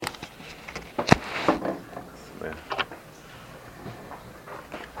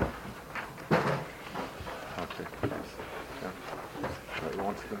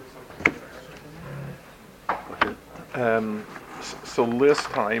So last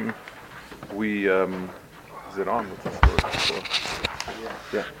time we is it on? What's the story?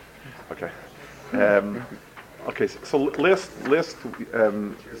 Yeah. Okay. Um, okay. So last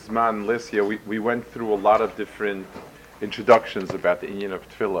year we went through a lot of different introductions about the Inyan of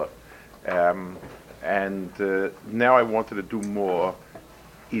Tefillah, and now I wanted to do more.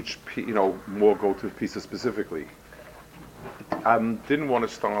 More go to pieces specifically. Didn't want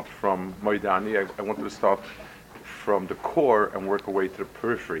to start from Moidani. I wanted to start from the core and work our way to the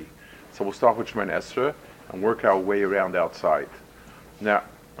periphery. So we'll start with Shemoneh Esrei and work our way around outside. Now,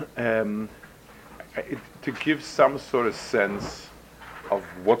 to give some sort of sense of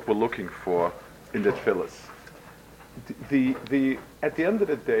what we're looking for in the tefillas, the at the end of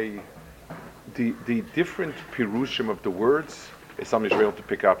the day, the different pirushim of the words is something you're able to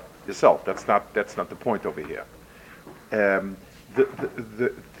pick up yourself. That's not the point over here.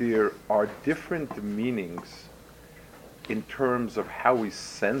 There are different meanings in terms of how we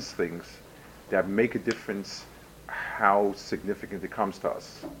sense things that make a difference how significant it comes to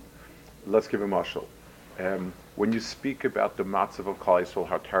us. Let's give a mashal. When you speak about the matzav of Klal Yisrael,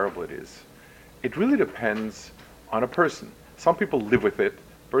 how terrible it is, it really depends on a person. Some people live with it.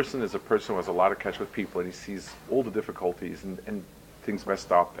 Person is a person who has a lot of catch with people, and he sees all the difficulties and things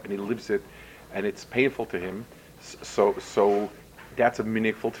messed up, and he lives it, and it's painful to him. So that's a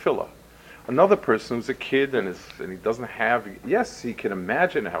meaningful tefillah. Another person who's a kid and he doesn't have, yes, he can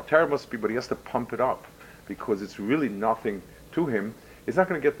imagine how terrible it must be, but he has to pump it up because it's really nothing to him. He's not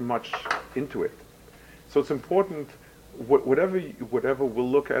going to get much into it. So it's important, whatever we'll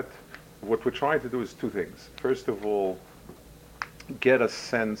look at, what we're trying to do is two things. First of all, get a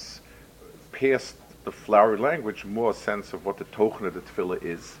sense, past the flowery language, more a sense of what the tochen of the tefillah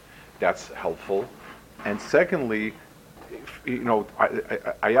is. That's helpful. And secondly,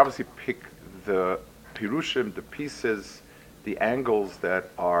 I obviously pick the pirushim, the pieces, the angles that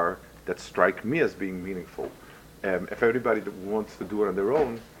strike me as being meaningful. If everybody that wants to do it on their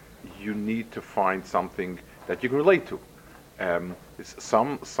own, you need to find something that you can relate to.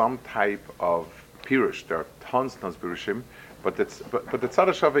 Some type of pirush. There are tons of pirushim, but the tzad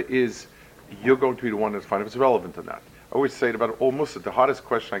hashava is you're going to be the one to find if it's relevant or not. I always say it about all Musa. The hardest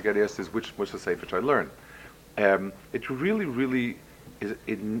question I get asked is which Musa sefer should I learn. It really is.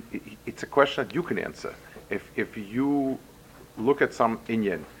 It's a question that you can answer. If you look at some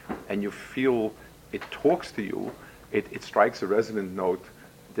inyan and you feel it talks to you, it strikes a resonant note,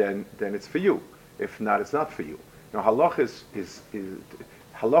 then it's for you. If not, it's not for you. Now, halacha is the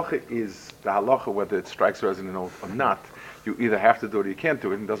halacha, whether it strikes a resonant note or not. You either have to do it or you can't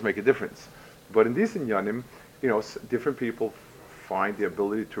do it, and it doesn't make a difference. But in these inyanim, different people find the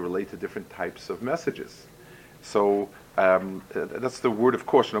ability to relate to different types of messages. So that's the word of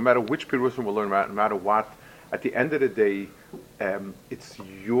caution. No matter which pirushim we'll learn, no matter what, at the end of the day, it's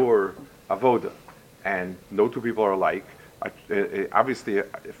your avoda, and no two people are alike. Obviously,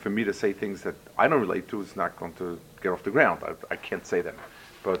 for me to say things that I don't relate to is not going to get off the ground. I can't say them.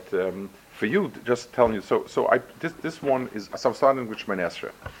 But for you, just telling you. This one is I'm starting with Shemoneh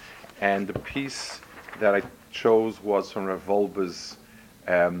Esrei, and the piece that I chose was from Rav Wolbe's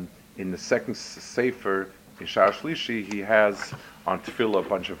in the second sefer in Sha'ar Shlishi. He has on Tefillah a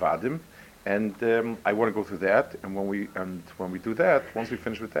bunch of vadim, and I want to go through that. And when we do that, once we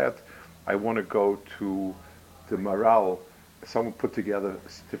finish with that, I want to go to the Maral. Someone put together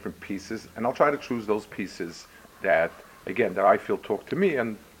different pieces, and I'll try to choose those pieces that I feel talk to me,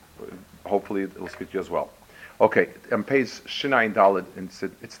 and hopefully it'll speak to you as well. Okay, on page Shinayin Daled,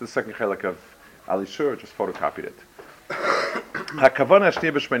 it's the second chelik of Ali Shur, just photocopied it. HaKavana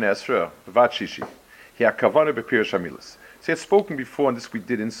Ashniya b'Shmoneh Esrei, Vat Shishi. HaKavana b'Pirush HaMilas. See, it's spoken before, and this we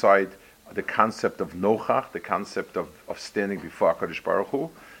did inside the concept of Nochach, the concept of standing before HaKadosh Baruch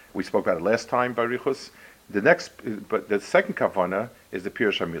Hu. We spoke about it last time, Barichus. But the second Kavana is the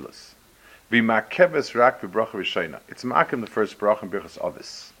Pirush HaMilas. V'makeves rak v'bracha rishayna. It's makem the first bracha and birchas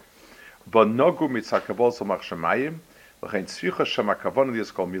avis. But nogu mitzakavol somach shemayim v'chein tzvicha shema kavana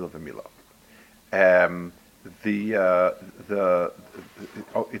lias kol mila v'mila.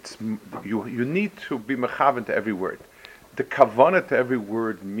 You need to be mechaven to every word. The kavana to every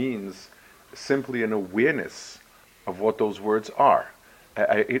word means simply an awareness of what those words are.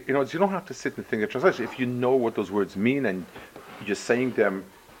 You don't have to sit and think of translation. If you know what those words mean and you're saying them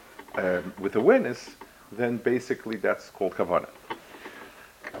with awareness, then basically that's called kavana.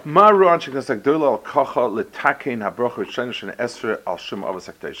 Why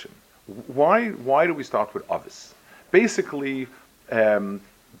do we start with avis? Basically, the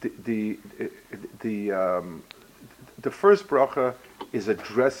first bracha is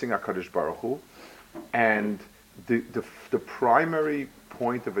addressing HaKadosh Baruch Hu, and the primary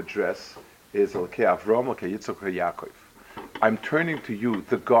point of address is Elkei Avram, Elkei Yitzchak, Elkei Yaakov. I'm turning to you,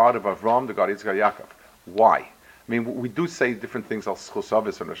 the God of Avram, the God of Yitzchak, Yaakov. Why? I mean, we do say different things al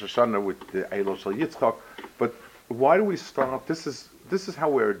Chosavis and Rosh Hashanah with the Eilo Shel Yitzchak, but why do we start? This is how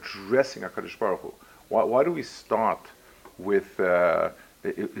we're addressing Hakadosh Baruch Hu. Why do we start with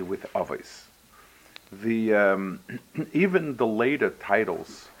Avos? The even the later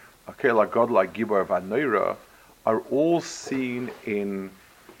titles, Akel Godla Gibor Vanoira, are all seen in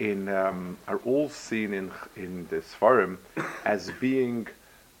the Sfarim as being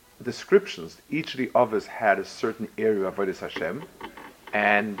descriptions. Each of the Avos had a certain area of Avodas Hashem,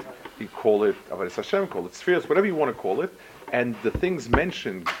 and you call it Avodas Hashem, call it spheres, whatever you want to call it. And the things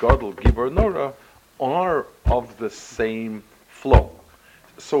mentioned, Godel, Gibor, Nora, are of the same flow.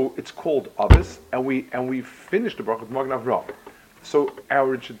 So it's called Avos, and we finished the Baruch with Magen Avraham. So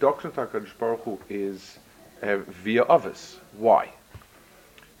our introduction to HaKadosh Baruch Hu is via Avos. Why?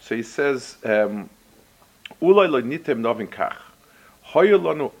 So he says, Ulay lo nitem novin kach, hoyo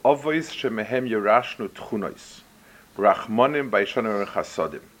lanu avos shemehem yerashnu tchunos, rachmanim baishanim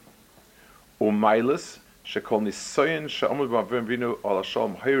chasadim, umailas shekol nisoyin she'amud b'avim vinu al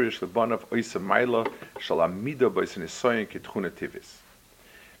hashalom hayrish lebanav oisa maila shal amida b'oisa nisoyin kitchuna tivis.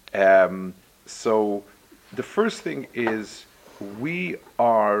 So the first thing is we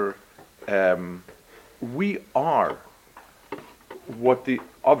are what the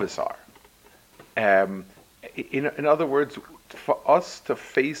others are. In other words, for us to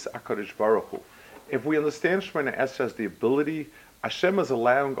face HaKadosh Baruch Hu, if we understand Shemoneh Esrei as the ability, Hashem is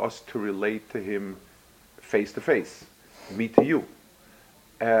allowing us to relate to Him face to face, me to you.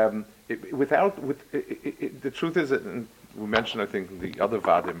 The truth is, and we mentioned, I think, the other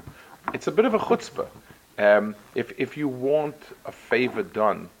Vadim, it's a bit of a chutzpah. If you want a favor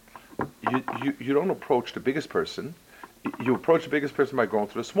done, you don't approach the biggest person. You approach the biggest person by going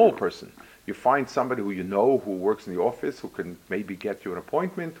to the small person. You find somebody who you know, who works in the office, who can maybe get you an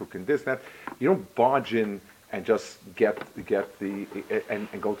appointment, who can this, that. You don't barge in and just get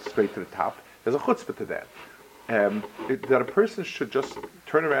and go straight to the top. There's a chutzpah to that. That a person should just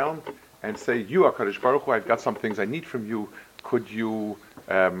turn around and say, "You, HaKadosh Baruch Hu, I've got some things I need from you. Could you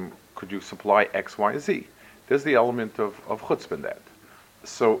supply X, Y, and Z?" There's the element of chutzpah in that.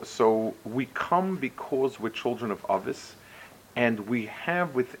 So we come because we're children of Avos, and we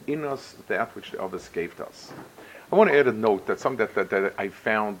have within us that which the Avos gave to us. I want to add a note that something that I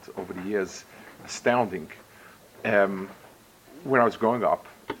found over the years astounding. When I was growing up,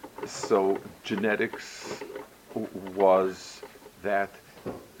 so genetics was that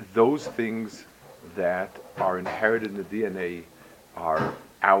those things that are inherited in the DNA are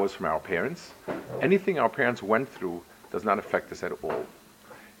ours from our parents. Anything our parents went through does not affect us at all.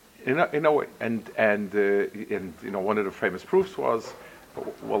 In a way, and one of the famous proofs was,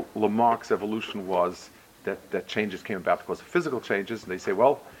 well, Lamarck's evolution was that changes came about because of physical changes, and they say,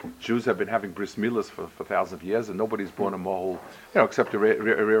 well, Jews have been having bris milas for thousands of years, and nobody's born a mohel, except a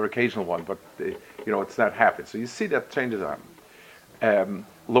rare occasional one, but it's not happened. So you see that changes happen.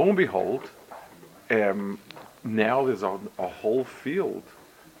 Lo and behold, now there's a whole field.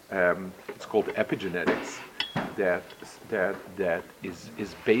 It's called epigenetics. That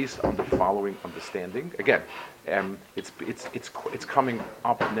is based on the following understanding. Again, it's coming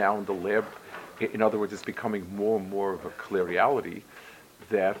up now in the lab. In other words, it's becoming more and more of a clear reality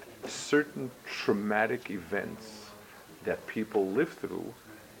that certain traumatic events that people live through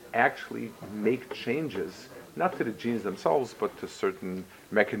actually make changes, not to the genes themselves, but to certain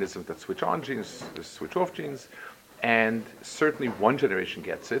mechanisms that switch on genes, that switch off genes, and certainly one generation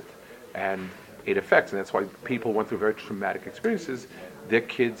gets it, and it affects, and that's why people went through very traumatic experiences. Their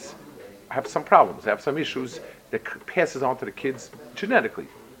kids have some problems, they have some issues that passes on to the kids genetically,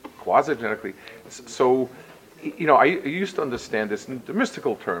 quasi-genetically. So, I used to understand this in the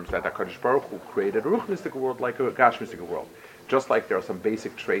mystical terms, that HaKadosh Baruch Hu created a ruch mystical world like a gash mystical world. Just like there are some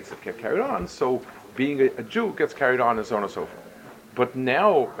basic traits that get carried on, so being a Jew gets carried on and so on and so forth. But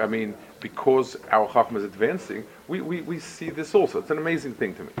now, because our Chacham is advancing, we see this also. It's an amazing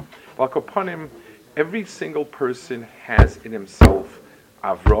thing to me. Like upon him, every single person has in himself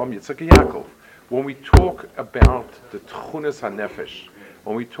Avram, Yitzchak, and Yaakov. When we talk about the Tchunas HaNefesh,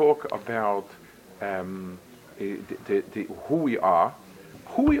 when we talk about who we are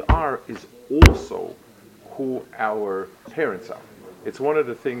is also who our parents are. It's one of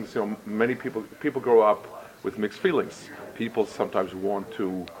the things, many people grow up with mixed feelings. People sometimes want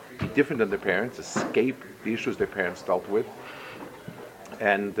to be different than their parents, escape the issues their parents dealt with.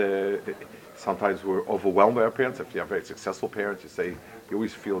 And sometimes we're overwhelmed by our parents. If you have very successful parents, you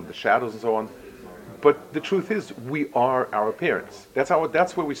always feel in the shadows and so on. But the truth is, we are our parents. That's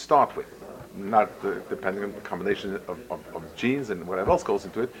where we start with. Not depending on the combination of genes and whatever else goes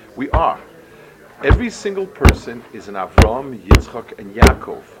into it. We are. Every single person is an Avram, Yitzchak, and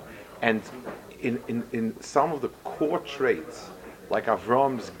Yaakov. And in some of the core traits, like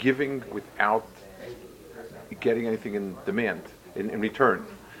Avram's giving without getting anything in demand, in return.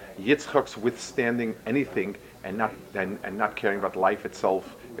 Yitzchak's withstanding anything and not caring about life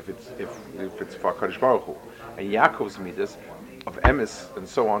itself if it's for HaKadosh Baruch Hu. And Yaakov's midas of emes and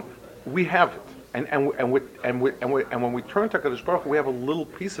so on, we have it. And when we turn to HaKadosh Baruch Hu, we have a little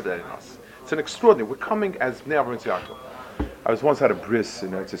piece of that in us. It's an extraordinary. We're coming as Bnei Avraham and Yaakov. I was once at a bris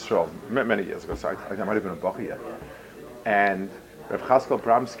in Eretz Yisrael many years ago, so I might have been a bacher yet. And Rav Chaskel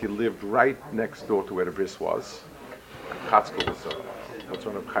Abramsky lived right next door to where the bris was. Chaskel was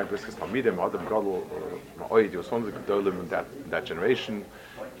one of Chaim Brisker's Talmidim, Adam Gadol, Ma'oid. He was one of the Gedolim in that generation.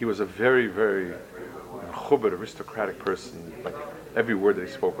 He was a very, very chubed, aristocratic person. Like every word that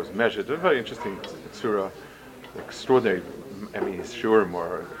he spoke was measured. A very interesting tzura, extraordinary. I mean, his shurim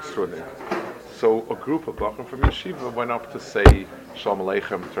were extraordinary. So a group of Bachim from Yeshiva went up to say Shalom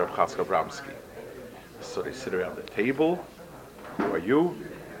Aleichem to Rav Chaskel Abramsky. So they sit around the table. Who are you?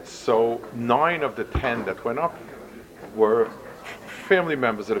 So 9 of the 10 that went up were family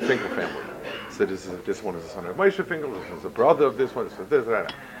members of the Finkel family. So this one is the son of Moshe Finkel, this is the brother of this one, this is this,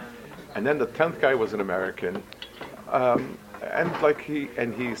 that. And then the 10th guy was an American,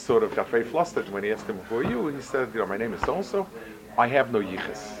 and he sort of got very flustered when he asked him, "Who are you?" He said, "My name is so-and-so. I have no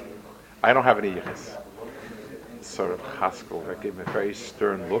yichus. I don't have any yichus." Sort of Haskell gave him a very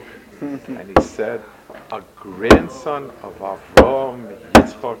stern look, and he said, "A grandson of Avram,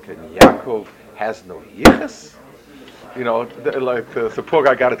 Yitzchak, and Yaakov has no yichus." The poor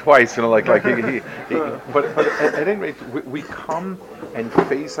guy got it twice. But at any rate, we come and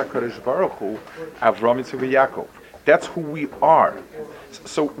face HaKadosh Baruch Hu, Avram, Yitzchak, and Yaakov. That's who we are.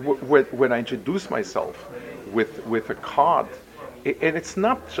 So when I introduce myself with a card, and it's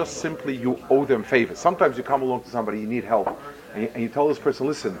not just simply you owe them favors. Sometimes you come along to somebody, you need help, and you tell this person,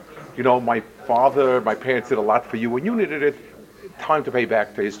 "Listen, my parents did a lot for you, and you needed it. Time to pay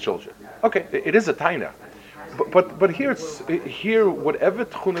back to his children." Okay, it is a taina. But here, whatever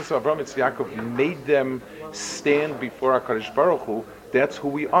tchunas of Avraham and Yaakov made them stand before HaKadosh Baruch Hu, that's who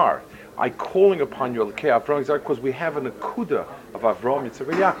we are. I calling upon you, Elokei Avraham, because we have an akuda of Avraham, Yitzchak,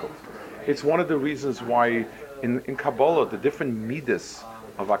 and Yaakov. It's one of the reasons why in Kabbalah the different midas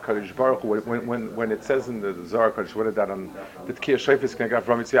of HaKadosh Baruch Hu, when it says in the Zohar Kodesh, what is that on the Tkiyah Shefis can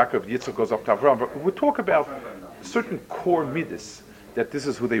Avraham, Yitzchak, Yaakov, Yitzchak goes up to Avraham. But we talk about certain core midas, that this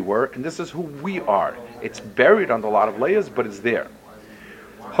is who they were, and this is who we are. It's buried on a lot of layers, but it's there.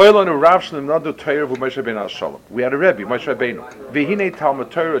 We had a Rebbe, Moshe Rabbeinu. V'hinei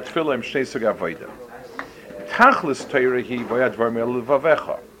Talmud Torah Tefillah im Shnei Sugei Avodah. Tachlis Torah hi v'yad dvar me'el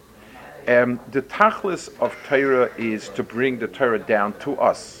levavecha. The tachlis of Torah is to bring the Torah down to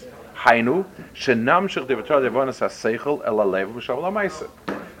us. Hainu shenamshich divrei Torah devanas haseichel el halev v'shav la'maisa.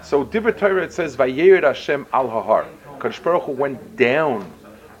 So divrei Torah it says Vayered Hashem al hahar. Kadosh Baruch Hu went down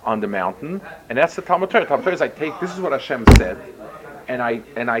on the mountain, and that's the Talmud Torah. Talmud Torah is this is what Hashem said, and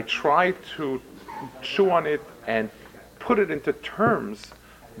I try to chew on it and put it into terms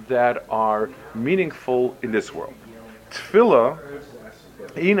that are meaningful in this world. Tefillah,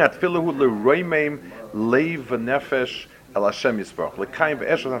 inat tefillah hu leroimeim leiv v'nefesh el Hashem yisbarach lekayim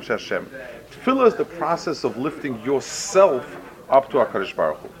v'eshes Hashem. Tefillah is the process of lifting yourself up to HaKadosh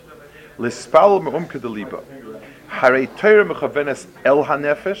Baruch Hu. Lispal me'umke deliba. Harei Torah mechavenes el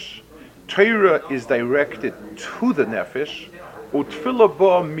hanefesh. Torah is directed to the nefesh. Utfillah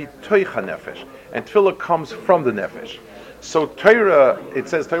ba mitoich hanefesh, and tefillah comes from the nefesh. So Torah, it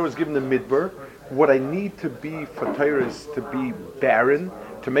says Torah was given the midbar. What I need to be for Torah is to be barren,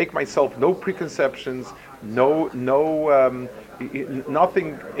 to make myself no preconceptions,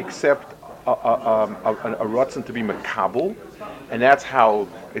 nothing except a ratzon to be makabel, and that's how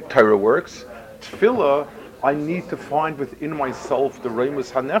Torah works. Tefillah, I need to find within myself the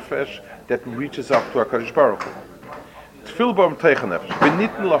Reimus HaNefesh that reaches up to HaKadosh Baruch Hu. Tefillah b'am teich HaNefesh,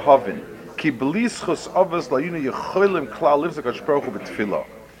 v'nitn lahavin, ki b'lischus avos la'yuna yecholim klal lives HaKadosh Baruch Hu b'tefillah.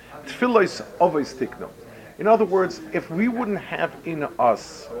 Tefillah is always tikno. In other words, if we wouldn't have in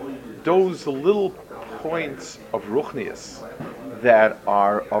us those little points of ruchnius that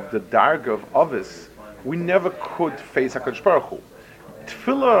are of the darga of avos, we never could face HaKadosh Baruch Hu.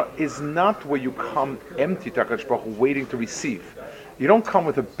 Tefillah is not where you come empty to HaKadosh Baruch Hu, waiting to receive. You don't come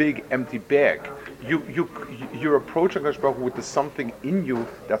with a big empty bag. You're approaching HaKadosh Baruch Hu with something in you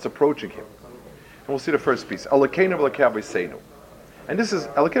that's approaching Him. And we'll see the first piece. Elokeinu v'Elokei Avosseinu. And this is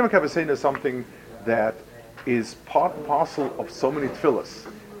Elokeinu v'Elokei Avosseinu is something that is part and parcel of so many tefillas.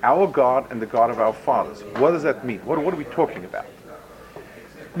 Our God and the God of our fathers. What does that mean? What are we talking about?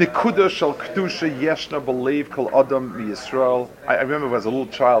 Nikuda shel kedusha yeshna b'leiv kol adam miyisrael. I remember as a little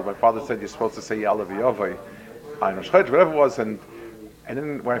child, my father said you're supposed to say Ya'aleh v'Yavai, whatever it was, and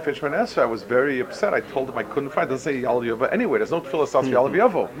then when I finished my answer, I was very upset. I told him I couldn't find it. It doesn't say Ya'aleh v'Yavai anyway. There's no tefillah starts with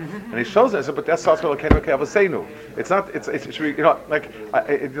Ya'aleh v'Yavo. And he shows it. I said, but that starts with Elokeinu K'Avosenu. It's not. It's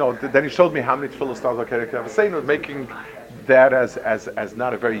Then he showed me how many tefillah starts with Elokeinu K'Avosenu, making that as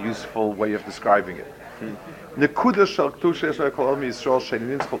not a very useful way of describing it. Nekuda shel kedusha yeshna kol adam Yisrael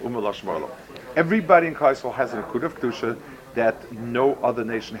she'einin tzchol umah lashmor lo. Everybody in Klal Yisrael has a nekuda of kedusha that no other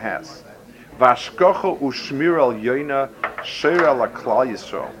nation has. V'ashkocha u'shmir al yoina sheira la Klal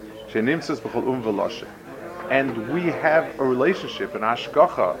Yisrael she'nimtzas b'chol v'loshe. And we have a relationship, an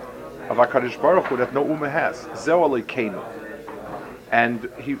ashkocha of HaKadosh Baruch Hu that no ummah has. Zeu Elokeinu. And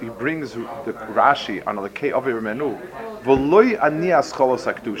he brings the Rashi on Elokei Avi Ramenu. V'loi ani ascholos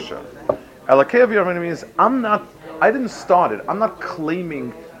hakdusha. Elokei Avi Ramenu means I didn't start it. I'm not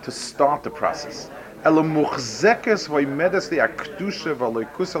claiming to start the process. Elo muchzekes v'yimedes li hakdusha v'loi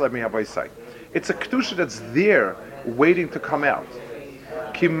kusala mi habaisai. It's a kedusha that's there, waiting to come out.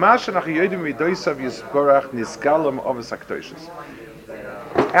 Ki ma shenach yodim midoisav yisborach nisgalam avos hakdoshas.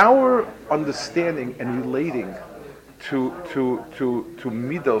 Our understanding and relating to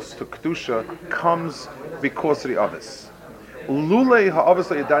midos, to kedusha, comes because of the others. Lulei ha'avos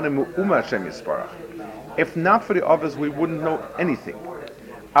la'yadanim mu'uma Hashem yisparach. If not for the others, we wouldn't know anything.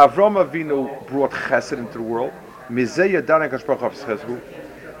 Avram Avinu brought chesed into the world. Mizeh yadane kashpach avos chesed.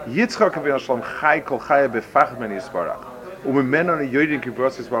 Yitzchak Avinu Shalom chai kol chaya befachd men yisparach. Umimeno ne'yodim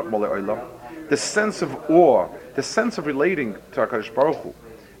kivros yisparach molei olam. The sense of awe, the sense of relating to HaKadosh Baruch Hu,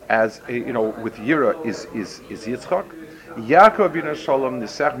 as with Yira is Yitzchak. Yaakov Avinu Shalom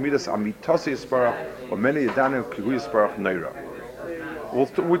nisach midas amitos yisparach or many yadanu kihu yisparach neira.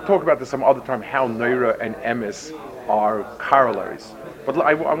 We'll talk about this some other time, how neira and emes are corollaries. But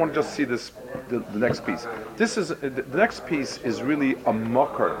I want to just see this, the next piece. The next piece is really a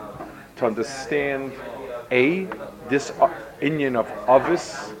mocker to understand this inyan of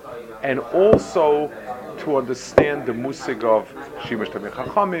avis, and also to understand the musig of Shimush Tamei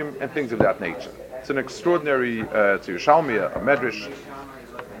Chachamim and things of that nature. It's an extraordinary, it's a Yerushalmi, a Medrash.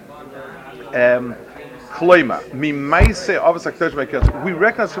 Kloima, mi maise avis hakdosh meikos. We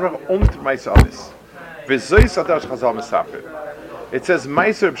recognize only maise avis. V'zois adash chazal mesaper. It says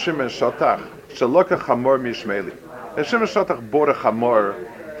maise Reb Shimon Shotach shaloka chamor miyishmeili. Reb Shimon Shotach bought a chamor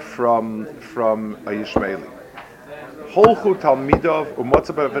from a Yishmeili. Holchu Talmidov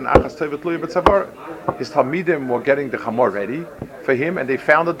umotzaber ben achas tovet luya b'tzavar. His Talmidim were getting the chamor ready for him, and they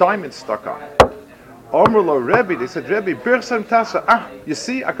found a diamond stuck on. Omrlo Rebbe, they said, Rebbe, Birchsam Tasa, you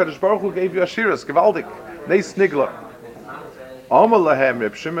see, HaKadosh Baruch Hu gave you Ashiras, Gewaldik, Neis Nigla. Omr Lahem,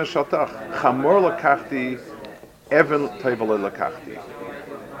 Reb Shimon Shotach, Chamor Lakachti, Evan Tevel Lakachti.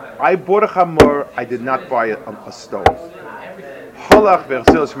 I bought a chamor, I did not buy a stone. Holach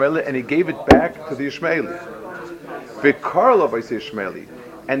Verzil Ishmaeli, and he gave it back to the Ishmaeli. Vikarla by the Ishmaeli,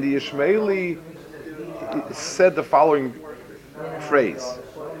 and the Ishmaeli said the following phrase: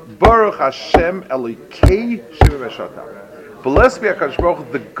 Baruch Hashem Elikei Shimei Meshatach. Blessed be HaKadosh Baruch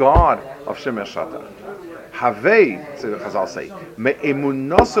Hu, the God of Shimei Meshatach. Havei, so the Chazal say,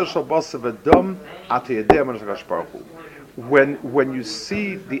 me'emunasa shel basav adam atei yedei HaKadosh Baruch Hu. When you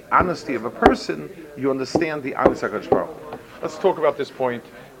see the honesty of a person, you understand the honesty of HaKadosh Baruch Hu. Let's talk about this point,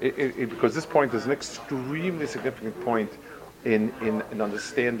 because this point is an extremely significant point in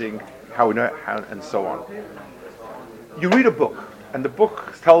understanding how we know how and so on. You read a book, and the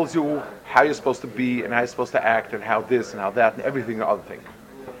book tells you how you're supposed to be and how you're supposed to act and how this and how that and everything and other thing.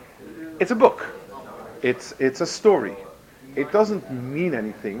 It's a book. It's a story. It doesn't mean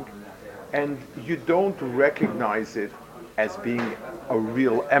anything, and you don't recognize it as being a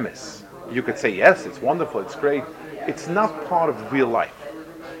real emes. You could say, yes, it's wonderful, it's great. It's not part of real life.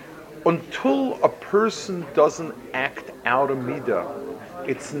 Until a person doesn't act out a midah,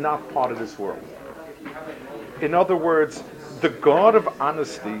 it's not part of this world. In other words, the God of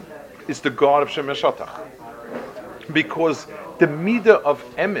honesty is the God of Shemei Meshatach. Because the midah of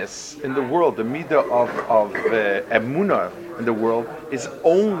emes in the world, the midah of emunah in the world, is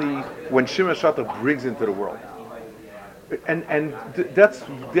only when Shemei Meshatach brings into the world. And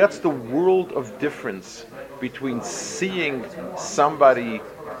that's the world of difference between seeing somebody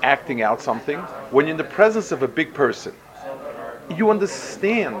acting out something. When you're in the presence of a big person, you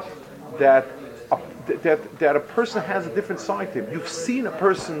understand that a person has a different side to him. You've seen a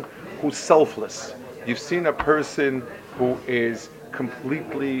person who's selfless. You've seen a person who is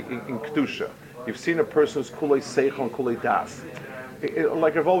completely in kedusha. You've seen a person who's kulei seichel and kulei das.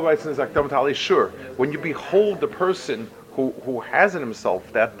 Like Rav Wolbe writes in his Akdamat Ali, sure, when you behold the person who has in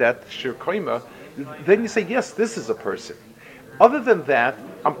himself that shir koima, then you say, yes, this is a person. Other than that,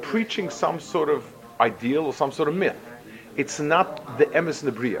 I'm preaching some sort of ideal or some sort of myth. It's not the emes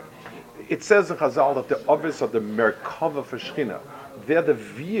nebriya. It says in Chazal that the ovis are the merkava for Shechina. They're the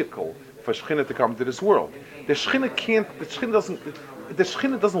vehicle for Shechina to come to this world. The Shechina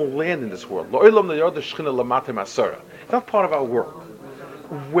doesn't land in this world. It's not part of our world.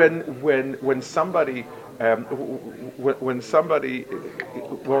 When somebody we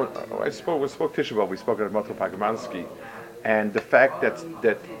spoke Tisha B'Av, we spoke at Matel Pagamansky, and the fact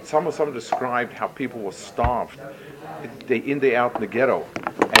that someone described how people were starved day in, day out in the ghetto,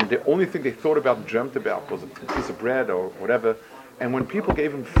 and the only thing they thought about and dreamt about was a piece of bread or whatever. And when people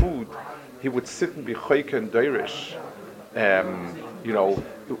gave him food, he would sit and be choike and doirish.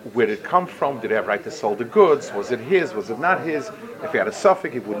 Where did it come from? Did he have right to sell the goods? Was it his? Was it not his? If he had a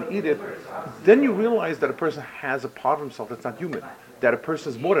suffix, he wouldn't eat it. Then you realize that a person has a part of himself that's not human. That a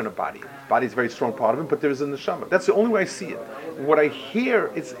person is more than a body. Body is a very strong part of him, but there is a neshama. That's the only way I see it. What I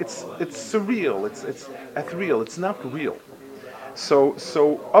hear, it's surreal. It's ethereal. It's not real. So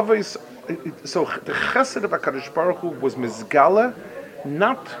the chesed of HaKadosh Baruch Hu was mizgala,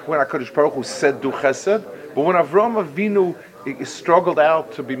 not when HaKadosh Baruch Hu said do chesed, but when Avraham Avinu struggled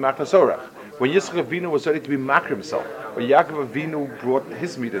out to be Machnas Orach, when Yitzchak Avinu was ready to be Makar himself, when Yaakov Avinu brought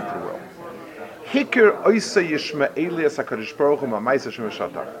his meat into the world. Hikir Oisa Yishmaeli as HaKadosh Baruch Hu Ma'maisa Shem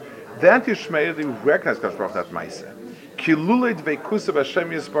Shatach. The anti-Yishmaeli recognized HaKadosh Baruch Hu that Maisa. Ki lulei dveikusa b'Hashem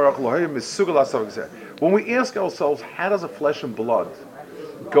Yisbarach lohoyim misugal asav gzeh. When we ask ourselves, how does a flesh and blood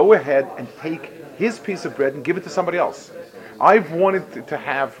go ahead and take his piece of bread and give it to somebody else? I've wanted to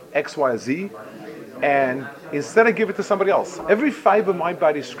have X, Y, Z, and instead I give it to somebody else. Every fiber of my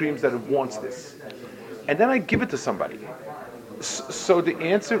body screams that it wants this. And then I give it to somebody. So the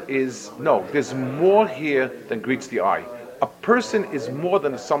answer is no, there's more here than greets the eye. A person is more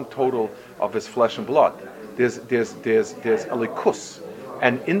than the sum total of his flesh and blood. There's a likus.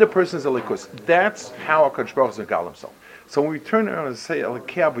 And in the person is a likus. That's how HaKadosh Baruch Hu Megal himself. So when we turn around and say,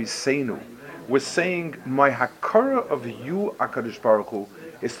 we're saying, my hakara of you, HaKadosh Baruch Hu,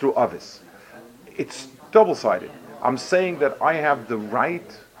 is through avis. It's double-sided. I'm saying that I have the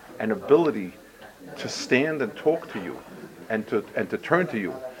right and ability to stand and talk to you and to turn to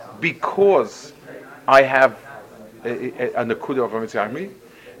you because I have a nakuda of Amitzaymi.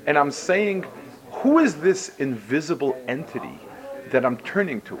 And I'm saying, who is this invisible entity that I'm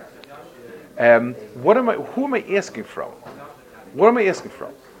turning to? Who am I asking from? What am I asking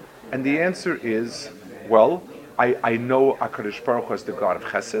from? And the answer is, well, I know HaKadosh Baruch Hu as the God of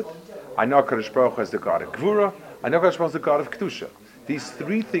Chesed. I know HaKadosh Baruch Hu as the God of Gvura. I know HaKadosh Baruch Hu as the God of Kedusha. These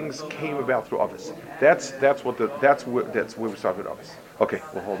three things came about through Avis. That's where we start with Avis. Okay,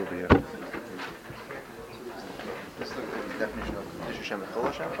 we'll hold over here. This is the definition of Kedusha Hashem and Chol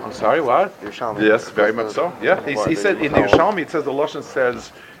Hashem? I'm sorry, what? Yerushalmi. Yes, very much so. Yeah, he said in the Yerushalmi, it says the Lashon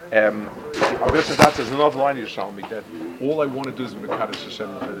says, that says another line in Yerushalmi that all I want to do is Mekadosh Hashem.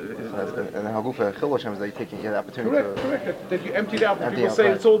 And Hagufa Chol Hashem is that you take the opportunity Correct. That you empty it out. And people say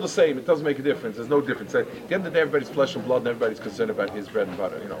it's all the same. It doesn't make a difference. There's no difference. At the end of the day, everybody's flesh and blood, and everybody's concerned about his bread and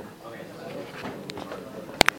butter.